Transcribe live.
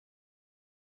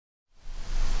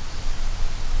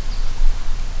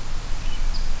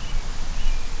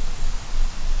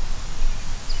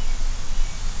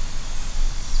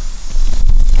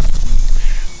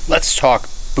talk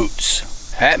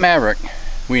boots. At Maverick,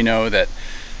 we know that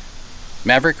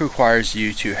Maverick requires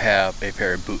you to have a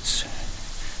pair of boots.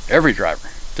 Every driver.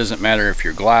 Doesn't matter if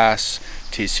you're glass,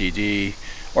 TCD,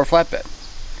 or flatbed.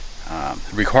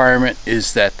 The requirement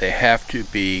is that they have to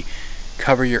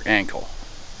cover your ankle.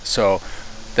 So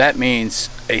that means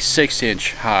a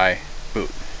 6-inch high boot.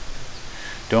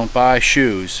 Don't buy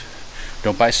shoes,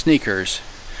 don't buy sneakers.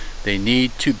 They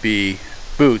need to be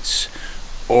boots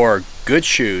or good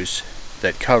shoes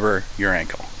that cover your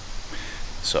ankle.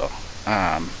 So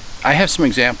I have some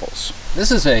examples.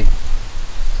 This is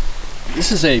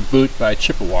a boot by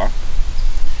Chippewa,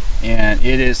 and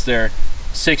it is their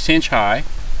 6-inch high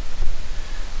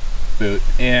boot,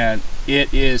 and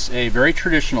it is a very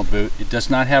traditional boot. It does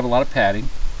not have a lot of padding.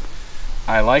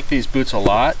 I like these boots a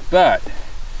lot, but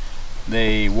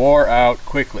they wore out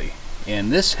quickly,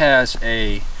 and this has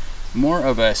a more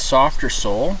of a softer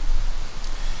sole.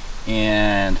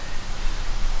 And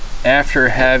after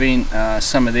having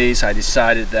some of these, I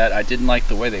decided that I didn't like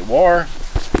the way they wore,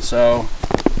 so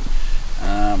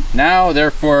now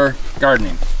they're for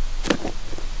gardening.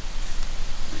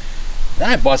 Then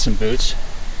I bought some boots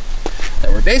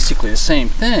that were basically the same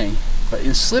thing, but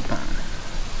in slip-on.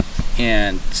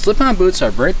 And slip-on boots are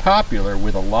very popular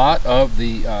with a lot of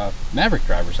the Maverick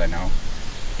drivers I know,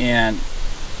 and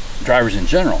drivers in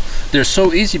general. They're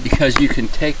so easy because you can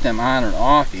take them on and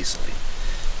off easily.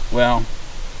 Well,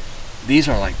 these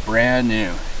are like brand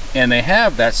new, and they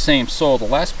have that same sole the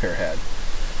last pair had,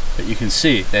 but you can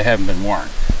see they haven't been worn.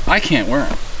 I can't wear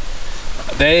them.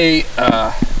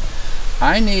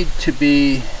 I need to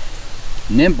be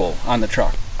nimble on the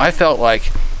truck. I felt like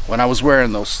when I was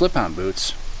wearing those slip-on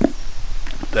boots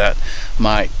that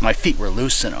my feet were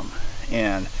loose in them,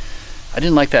 and I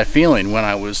didn't like that feeling when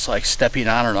I was like stepping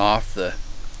on and off the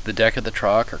deck of the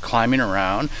truck or climbing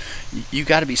around. You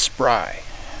got to be spry.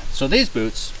 So these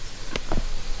boots,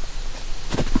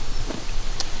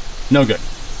 no good.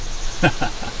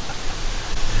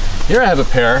 Here I have a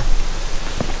pair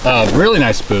of really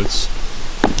nice boots.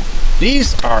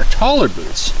 These are taller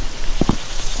boots,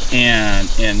 and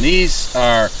these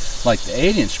are like the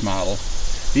 8-inch model.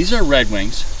 These are Red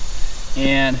Wings,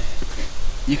 and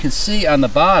you can see on the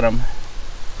bottom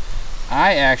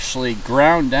I actually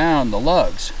ground down the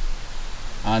lugs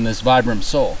on this Vibram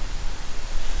sole,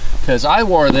 because I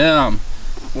wore them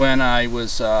when I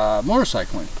was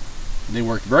motorcycling. They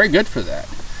worked very good for that.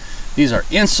 These are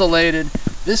insulated.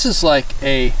 This is like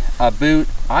a boot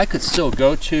I could still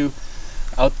go to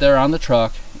out there on the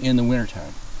truck in the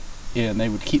wintertime, and they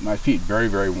would keep my feet very,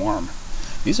 very warm.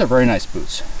 These are very nice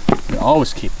boots. You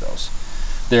always keep those.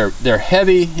 They're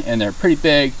heavy and they're pretty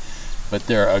big, but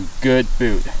they're a good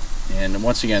boot. And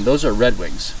once again, those are Red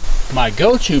Wings. My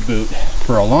go-to boot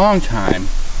for a long time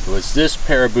was this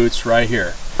pair of boots right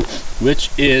here, which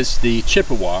is the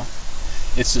Chippewa.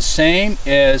 It's the same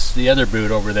as the other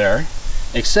boot over there,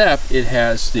 except it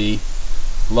has the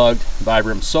lugged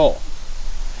Vibram sole.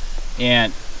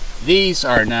 And these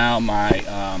are now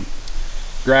my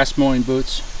grass mowing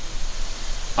boots.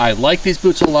 I like these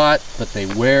boots a lot, but they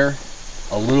wear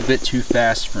a little bit too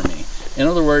fast for me. In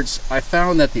other words, I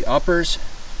found that the uppers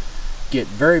get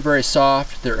very, very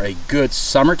soft. They're a good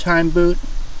summertime boot.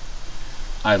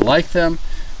 I like them.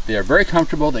 They are very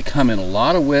comfortable. They come in a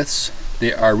lot of widths.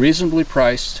 They are reasonably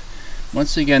priced.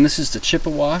 Once again, this is the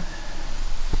Chippewa.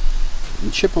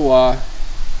 And Chippewa,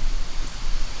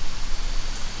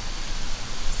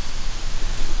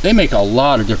 they make a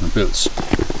lot of different boots.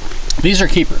 These are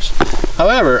keepers.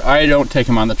 However, I don't take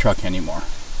them on the truck anymore.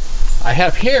 I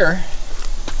have here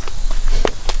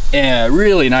a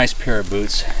really nice pair of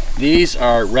boots. These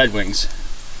are Red Wings,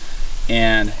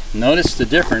 and notice the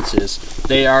difference is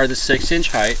they are the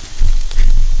 6-inch height.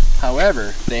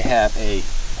 However, they have a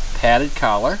padded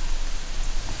collar,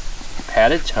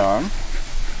 padded tongue.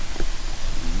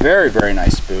 Very, very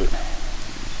nice boot.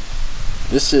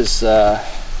 This is that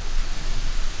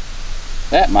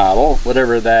model,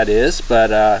 whatever that is,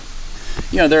 but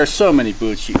you know, there are so many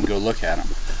boots, you can go look at them.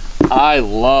 I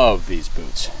love these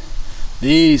boots.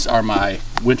 These are my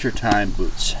wintertime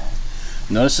boots.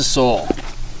 Notice the sole.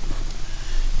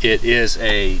 It is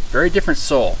a very different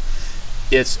sole.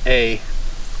 It's a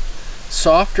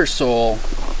softer sole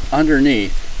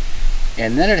underneath,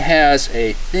 and then it has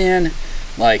a thin,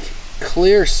 like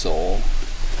clear sole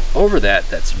over that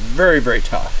that's very, very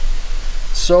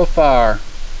tough. So far,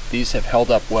 these have held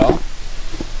up well,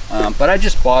 but I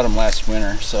just bought them last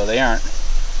winter, so they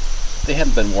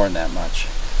haven't been worn that much.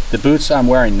 The boots I'm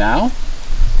wearing now,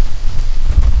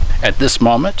 at this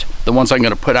moment, the ones I'm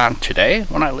going to put on today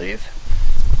when I leave,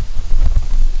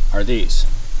 are these.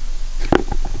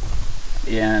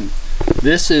 And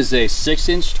This is a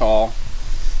 6-inch tall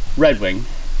Red Wing.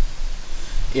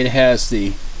 It has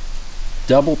the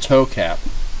double toe cap,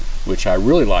 which I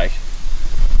really like.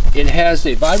 It has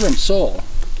a Vibram sole.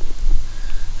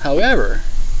 However,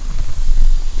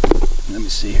 let me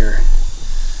see here.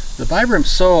 The Vibram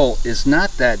sole is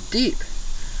not that deep.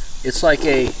 It's like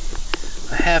a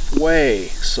halfway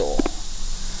sole.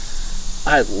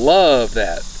 I love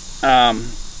that.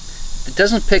 It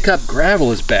doesn't pick up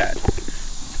gravel as bad.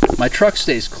 My truck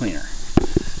stays cleaner.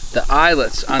 The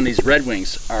eyelets on these Red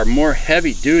Wings are more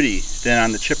heavy duty than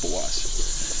on the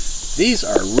Chippewas. These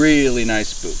are really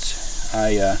nice boots.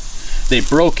 They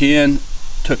broke in,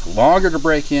 took longer to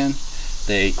break in.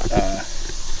 They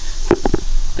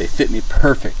fit me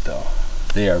perfect though.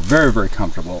 They are very, very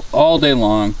comfortable all day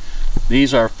long.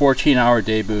 These are 14-hour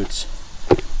day boots.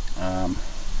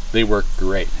 They work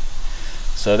great.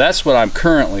 So that's what I'm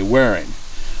currently wearing.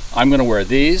 I'm going to wear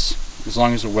these as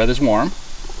long as the weather's warm.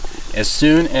 As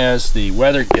soon as the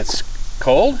weather gets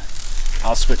cold,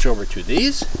 I'll switch over to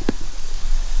these.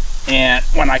 And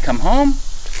when I come home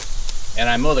and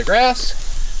I mow the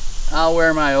grass, I'll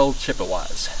wear my old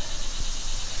Chippewas.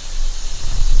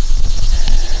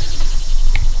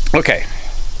 Okay.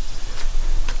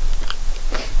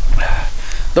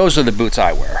 Those are the boots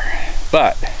I wear.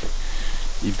 But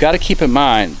you've got to keep in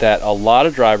mind that a lot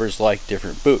of drivers like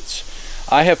different boots.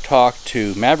 I have talked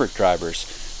to Maverick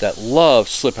drivers that love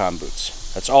slip-on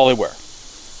boots. That's all they wear.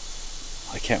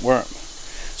 I can't wear them.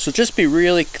 So just be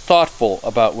really thoughtful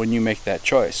about when you make that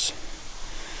choice.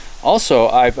 Also,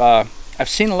 I've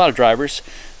seen a lot of drivers,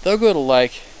 they'll go to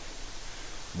like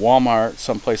Walmart,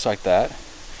 someplace like that,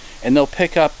 and they'll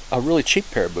pick up a really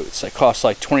cheap pair of boots that cost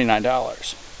like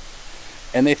 $29.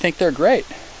 And they think they're great.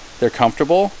 They're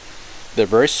comfortable, they're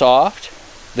very soft,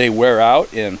 they wear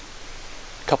out in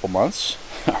a couple months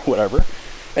or whatever,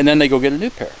 and then they go get a new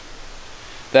pair.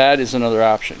 That is another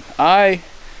option. I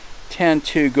tend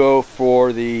to go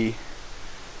for the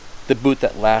boot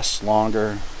that lasts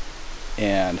longer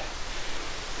and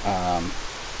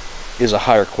is a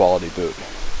higher quality boot,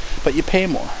 but you pay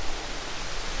more.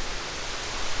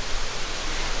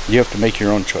 You have to make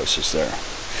your own choices there,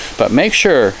 but make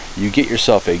sure you get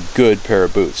yourself a good pair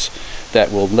of boots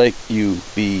that will let you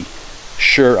be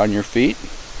sure on your feet.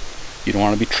 You don't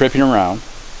want to be tripping around,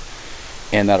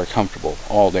 and that are comfortable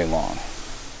all day long.